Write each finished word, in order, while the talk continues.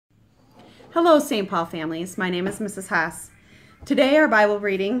Hello, St. Paul families. My name is Mrs. Haas. Today our Bible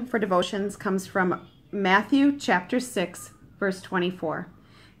reading for devotions comes from Matthew chapter 6, verse 24.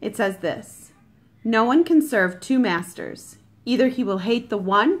 It says this: "No one can serve two masters. Either he will hate the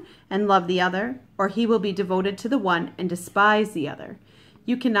one and love the other, or he will be devoted to the one and despise the other.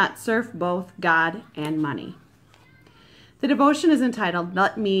 You cannot serve both God and money." The devotion is entitled,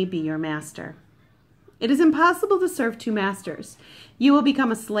 "Let Me Be Your Master." It is impossible to serve two masters. You will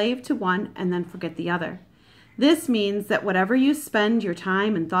become a slave to one and then forget the other. This means that whatever you spend your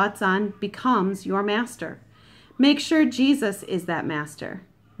time and thoughts on becomes your master. Make sure Jesus is that master.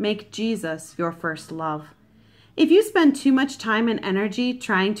 Make Jesus your first love. If you spend too much time and energy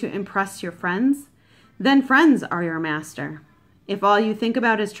trying to impress your friends, then friends are your master. If all you think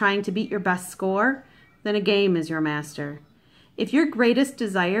about is trying to beat your best score, then a game is your master. If your greatest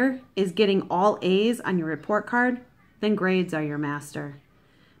desire is getting all A's on your report card, then grades are your master.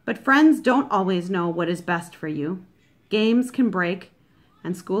 But friends don't always know what is best for you. Games can break,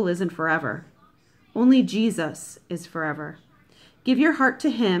 and school isn't forever. Only Jesus is forever. Give your heart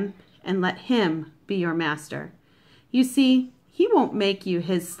to Him and let Him be your master. You see, He won't make you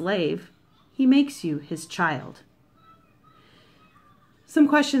His slave. He makes you His child. Some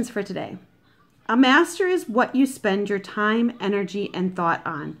questions for today. A master is what you spend your time, energy, and thought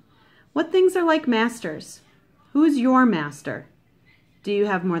on. What things are like masters? Who's your master? Do you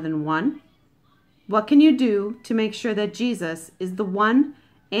have more than one? What can you do to make sure that Jesus is the one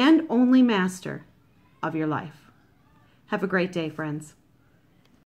and only master of your life? Have a great day, friends.